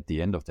at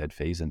the end of that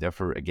phase. And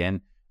therefore,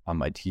 again,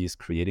 IT is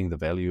creating the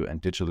value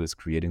and digital is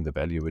creating the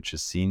value which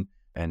is seen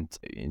and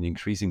in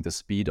increasing the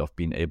speed of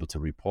being able to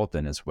report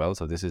then as well.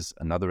 So this is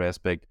another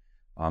aspect.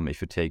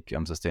 If you take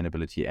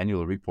sustainability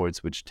annual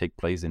reports, which take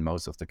place in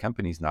most of the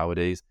companies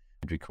nowadays,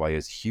 it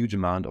requires huge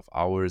amount of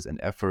hours and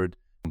effort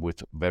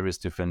with various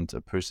different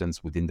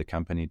persons within the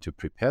company to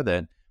prepare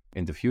that.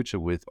 In the future,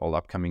 with all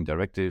upcoming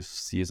directives,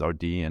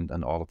 CSRD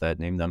and all of that,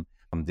 name them,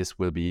 this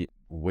will be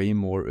way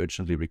more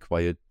urgently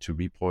required to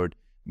report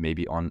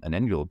maybe on an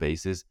annual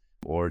basis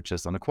or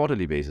just on a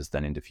quarterly basis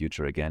then in the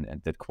future again.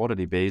 And that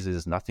quarterly basis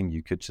is nothing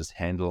you could just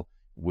handle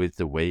with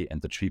the way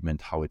and the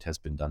treatment how it has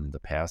been done in the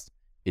past.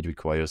 It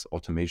requires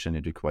automation,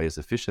 it requires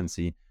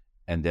efficiency,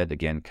 and that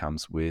again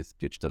comes with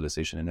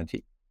digitalization in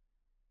IT.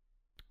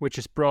 Which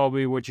is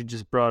probably what you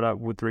just brought up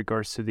with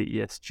regards to the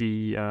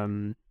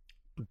ESG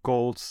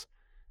goals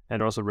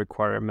and also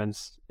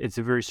requirements. It's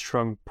a very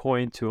strong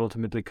point to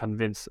ultimately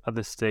convince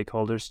other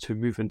stakeholders to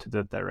move into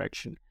that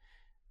direction.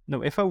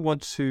 Now, if I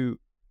want to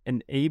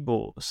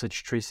enable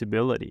such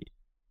traceability,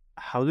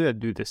 how do I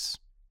do this?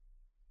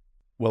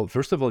 Well,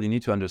 first of all, you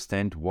need to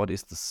understand what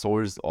is the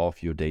source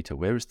of your data.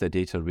 Where is the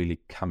data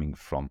really coming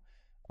from?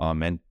 I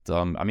mean,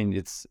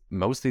 it's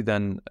mostly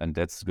then, and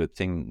that's a good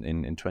thing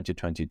in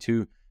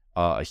 2022,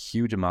 a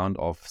huge amount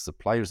of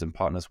suppliers and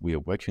partners we are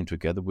working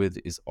together with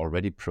is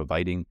already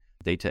providing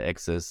data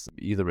access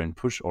either in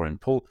push or in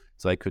pull.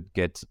 So I could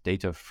get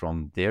data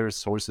from their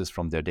sources,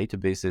 from their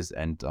databases,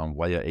 and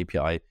via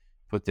API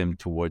put them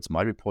towards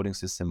my reporting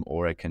system,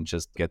 or I can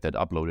just get that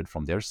uploaded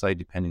from their side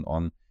depending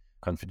on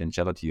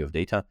confidentiality of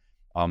data.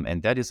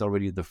 And that is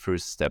already the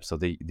first step. So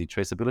the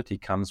traceability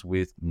comes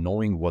with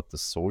knowing what the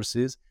source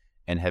is,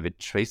 and have it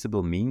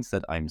traceable means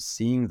that I'm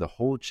seeing the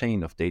whole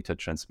chain of data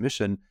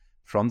transmission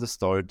from the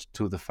start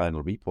to the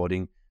final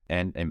reporting,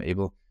 and am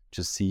able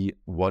to see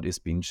what is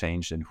being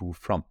changed and who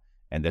from.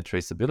 And that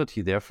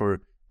traceability,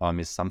 therefore,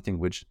 is something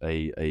which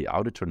a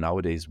auditor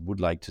nowadays would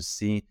like to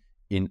see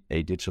in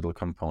a digital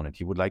component.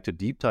 He would like to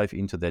deep dive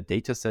into that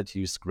data set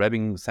he's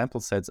grabbing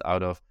sample sets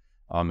out of,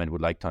 and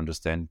would like to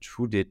understand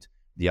who did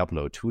the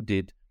upload, who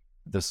did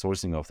the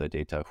sourcing of that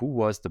data, who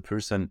was the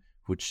person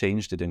who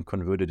changed it and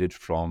converted it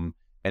from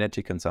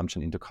energy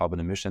consumption into carbon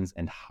emissions,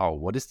 and how.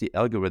 What is the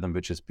algorithm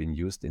which has been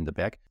used in the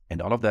back?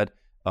 And all of that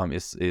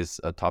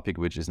is a topic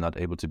which is not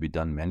able to be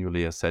done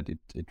manually. As said,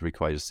 it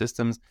requires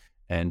systems,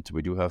 and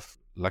we do have,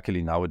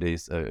 luckily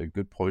nowadays, a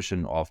good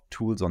portion of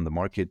tools on the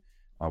market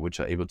which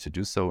are able to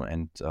do so.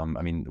 And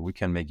I mean, we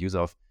can make use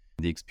of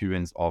the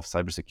experience of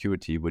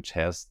cybersecurity, which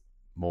has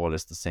more or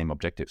less the same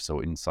objective.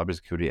 So in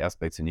cybersecurity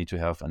aspects, you need to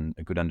have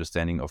a good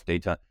understanding of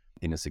data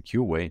in a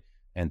secure way,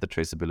 and the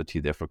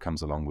traceability therefore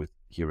comes along with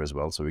here as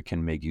well. So we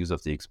can make use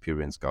of the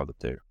experience gathered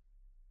there.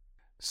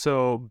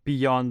 So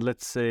beyond,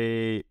 let's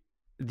say,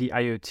 the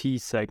IoT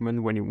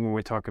segment, when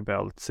we talk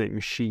about, let's say,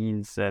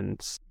 machines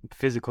and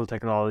physical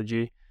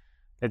technology,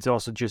 it's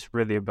also just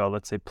really about,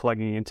 let's say,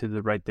 plugging into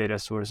the right data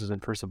sources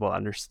and first of all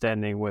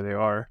understanding where they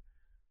are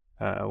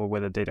or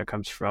where the data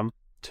comes from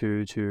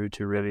to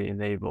really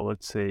enable,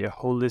 let's say, a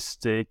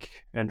holistic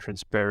and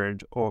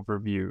transparent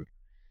overview.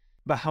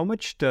 But how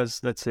much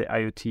does, let's say,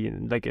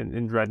 IoT, like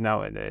in right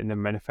now in the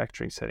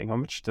manufacturing setting, how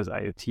much does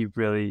IoT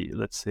really,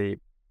 let's say,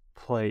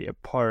 play a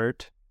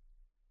part?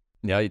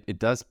 Yeah, it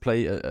does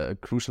play a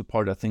crucial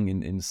part, I think,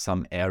 in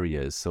some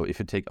areas. So if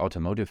you take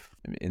automotive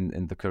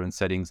in the current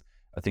settings,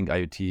 I think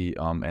IoT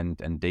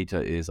and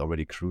data is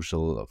already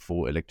crucial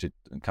for electric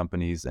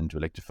companies and to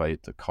electrify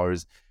the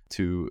cars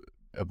to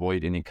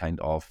avoid any kind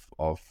of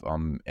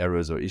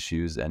errors or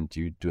issues, and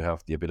you do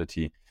have the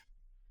ability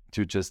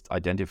to just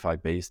identify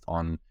based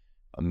on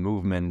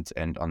movement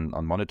and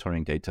on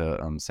monitoring data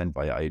sent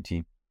via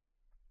IoT.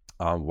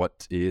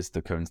 What is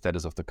the current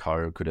status of the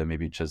car? Could I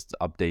maybe just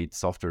update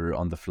software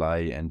on the fly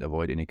and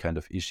avoid any kind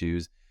of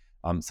issues?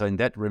 So in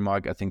that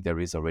remark, I think there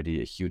is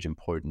already a huge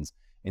importance.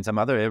 In some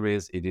other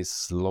areas, it is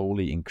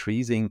slowly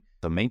increasing.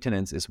 So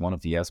maintenance is one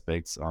of the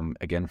aspects,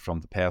 again, from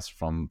the past,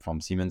 from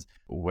Siemens,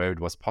 where it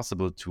was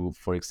possible to,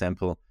 for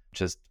example,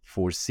 just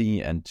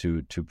foresee and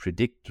to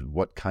predict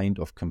what kind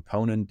of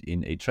component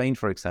in a train,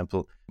 for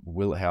example,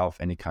 will have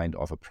any kind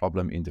of a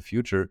problem in the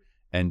future,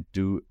 and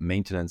do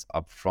maintenance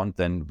up front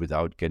then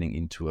without getting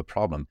into a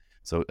problem.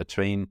 So a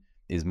train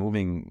is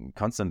moving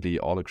constantly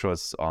all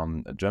across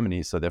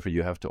Germany. So therefore,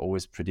 you have to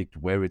always predict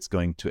where it's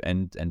going to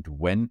end and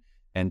when,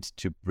 and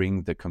to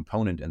bring the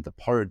component and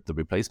the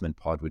replacement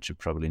part, which you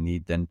probably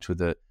need then to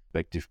the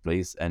respective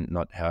place and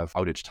not have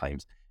outage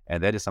times.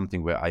 And that is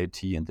something where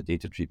IoT and the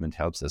data treatment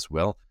helps as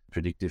well,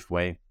 predictive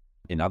way.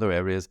 In other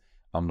areas,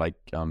 like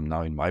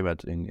now in my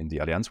world, in the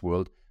Allianz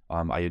world,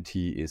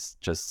 IoT is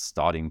just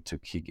starting to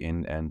kick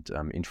in and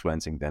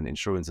influencing then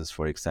insurances,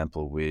 for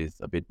example, with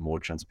a bit more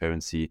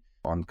transparency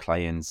on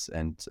clients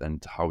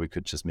and how we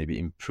could just maybe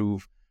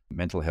improve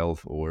mental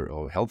health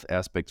or health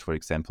aspects, for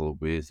example,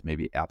 with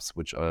maybe apps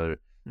which are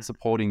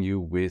supporting you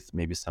with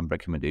maybe some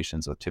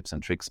recommendations or tips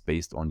and tricks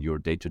based on your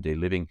day-to-day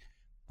living.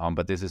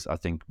 But this is, I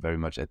think, very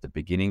much at the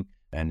beginning.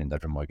 And in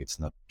that remark, it's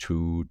not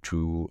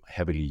too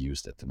heavily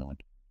used at the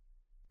moment.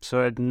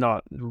 So it's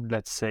not,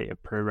 let's say, a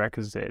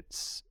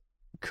prerequisite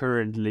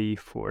currently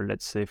for,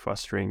 let's say,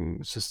 fostering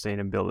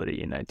sustainability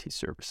in IT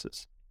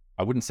services?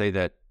 I wouldn't say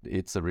that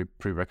it's a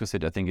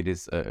prerequisite. I think it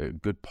is a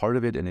good part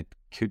of it, and it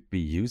could be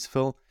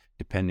useful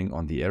depending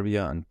on the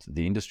area and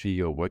the industry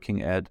you're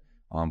working at.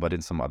 But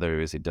in some other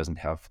areas, it doesn't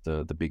have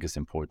the biggest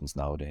importance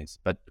nowadays.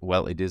 But,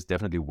 well, it is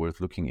definitely worth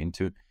looking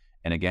into.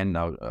 And again,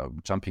 now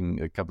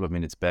jumping a couple of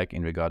minutes back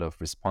in regard of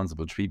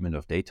responsible treatment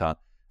of data,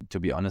 to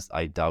be honest,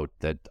 I doubt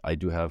that I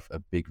do have a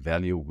big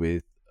value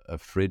with a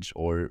fridge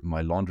or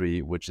my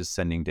laundry, which is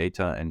sending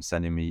data and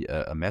sending me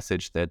a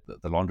message that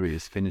the laundry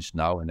is finished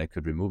now and I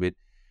could remove it.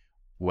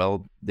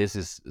 Well, this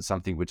is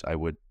something which I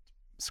would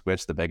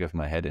scratch the back of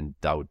my head and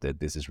doubt that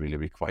this is really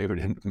required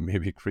and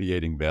maybe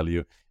creating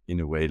value in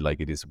a way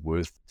like it is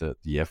worth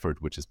the effort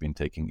which has been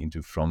taken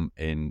into from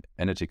an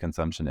energy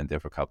consumption and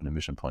therefore carbon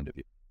emission point of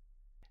view.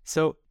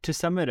 So to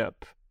sum it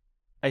up,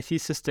 IT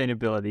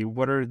sustainability,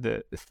 what are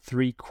the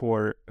 3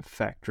 core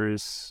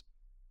factors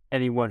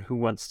anyone who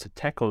wants to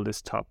tackle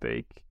this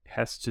topic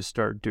has to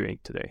start doing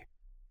today?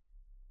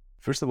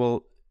 First of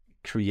all,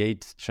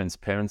 create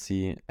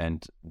transparency,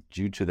 and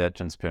due to that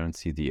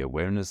transparency, the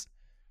awareness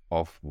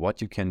of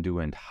what you can do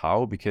and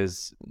how,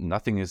 because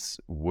nothing is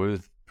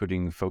worth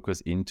putting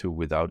focus into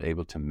without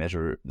able to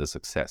measure the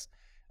success.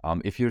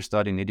 If you're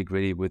starting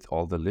nitty-gritty with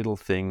all the little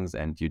things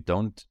and you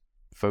don't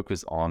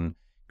focus on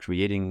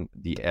creating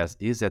the as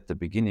is at the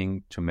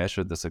beginning to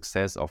measure the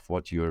success of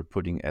what you're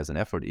putting as an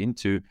effort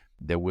into,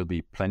 there will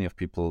be plenty of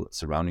people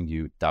surrounding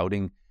you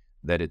doubting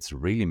that it's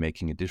really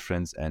making a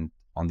difference. And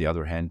on the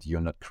other hand, you're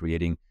not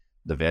creating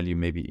the value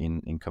maybe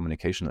in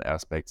communicational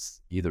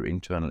aspects, either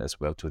internal as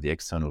well to the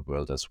external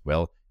world as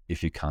well,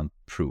 if you can't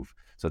prove.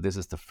 So this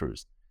is the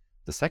first.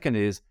 The second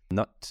is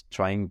not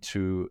trying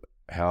to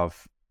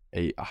have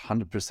a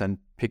 100%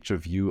 picture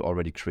view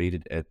already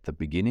created at the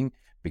beginning,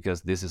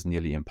 because this is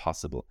nearly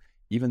impossible.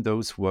 Even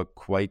those who are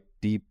quite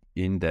deep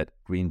in that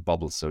green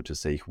bubble, so to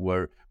say, who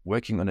are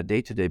working on a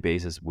day-to-day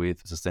basis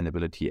with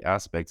sustainability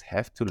aspects,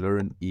 have to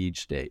learn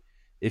each day.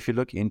 If you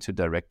look into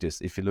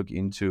directives, if you look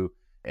into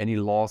any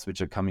laws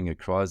which are coming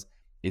across,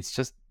 it's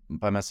just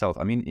by myself.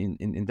 I mean,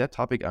 in that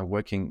topic, I'm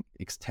working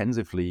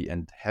extensively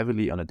and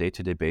heavily on a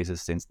day-to-day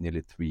basis since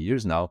nearly 3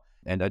 years now.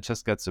 And I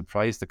just got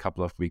surprised a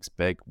couple of weeks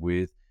back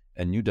with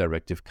a new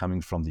directive coming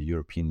from the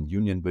European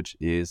Union, which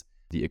is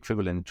the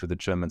equivalent to the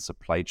German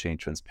Supply Chain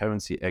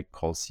Transparency Act,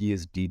 called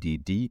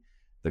CSDDD,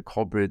 the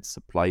Corporate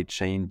Supply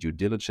Chain Due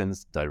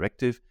Diligence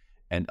Directive.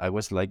 And I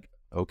was like,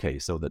 okay,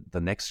 so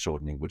the next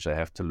shortening, which I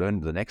have to learn,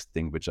 the next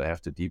thing which I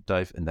have to deep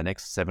dive, and the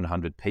next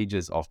 700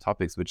 pages of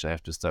topics which I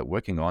have to start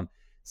working on.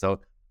 So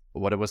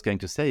what I was going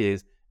to say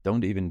is,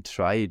 don't even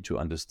try to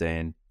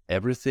understand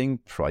everything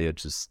prior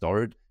to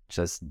start.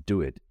 Just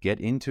do it.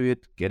 Get into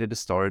it, get it a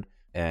start,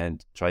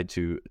 and try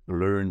to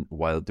learn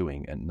while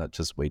doing, and not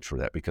just wait for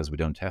that, because we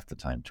don't have the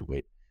time to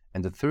wait.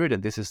 And the third,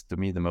 and this is to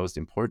me the most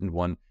important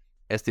one,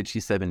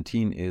 SDG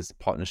 17 is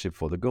partnership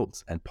for the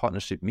goals. And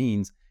partnership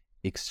means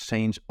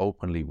exchange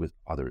openly with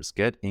others.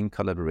 Get in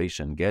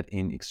collaboration, get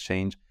in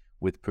exchange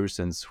with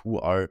persons who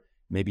are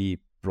maybe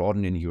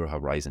broadening your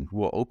horizon,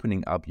 who are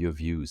opening up your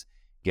views.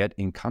 Get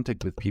in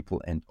contact with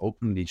people and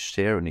openly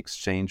share and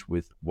exchange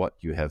with what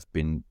you have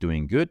been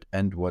doing good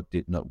and what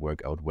did not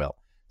work out well.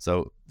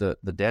 So the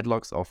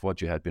deadlocks of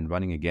what you had been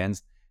running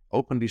against,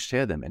 openly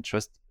share them and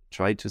just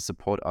try to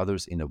support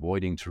others in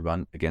avoiding to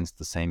run against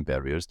the same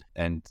barriers.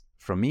 And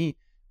for me,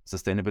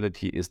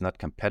 sustainability is not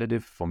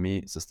competitive. For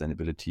me,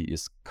 sustainability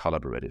is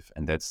collaborative.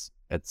 And that's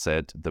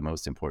said the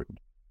most important.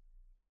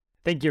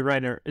 Thank you,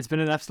 Rainer. It's been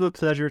an absolute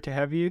pleasure to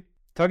have you.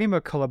 Talking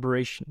about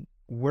collaboration,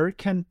 where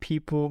can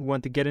people who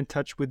want to get in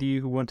touch with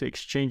you, who want to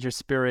exchange their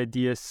spare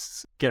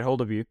ideas, get hold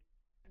of you?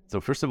 So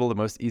first of all, the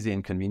most easy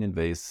and convenient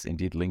way is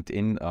indeed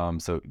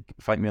LinkedIn. So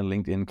find me on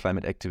LinkedIn,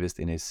 climate activist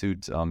in a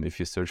suit. If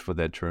you search for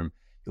that term,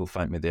 you'll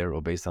find me there,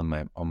 or based on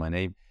my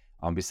name.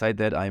 Beside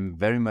that, I'm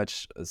very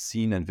much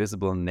seen and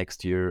visible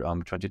next year.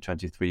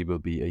 2023 will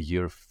be a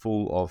year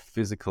full of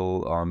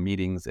physical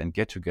meetings and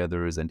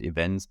get-togethers and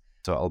events.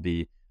 So I'll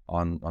be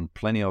on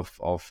plenty of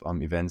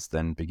events,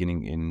 then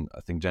beginning in,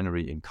 I think,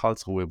 January in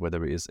Karlsruhe, where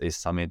there is a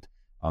summit.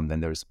 Then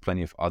there's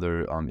plenty of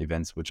other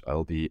events which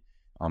I'll be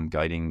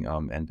guiding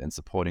and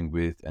supporting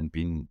with, and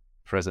being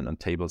present on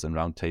tables and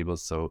round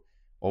tables. So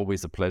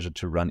always a pleasure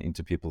to run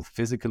into people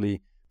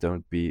physically.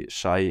 Don't be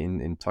shy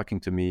in talking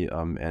to me,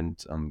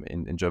 and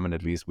in German,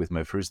 at least, with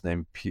my first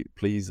name,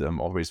 please,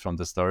 always from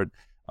the start.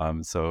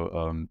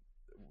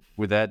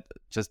 With that,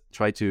 just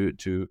try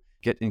to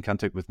get in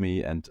contact with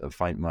me and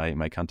find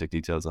my contact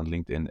details on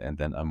LinkedIn, and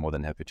then I'm more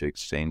than happy to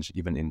exchange,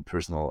 even in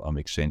personal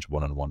exchange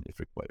one-on-one if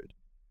required.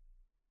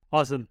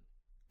 Awesome.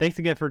 Thanks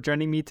again for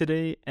joining me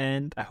today,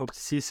 and I hope to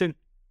see you soon.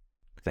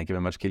 Thank you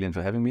very much, Kilian,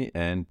 for having me,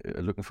 and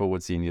looking forward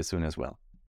to seeing you soon as well.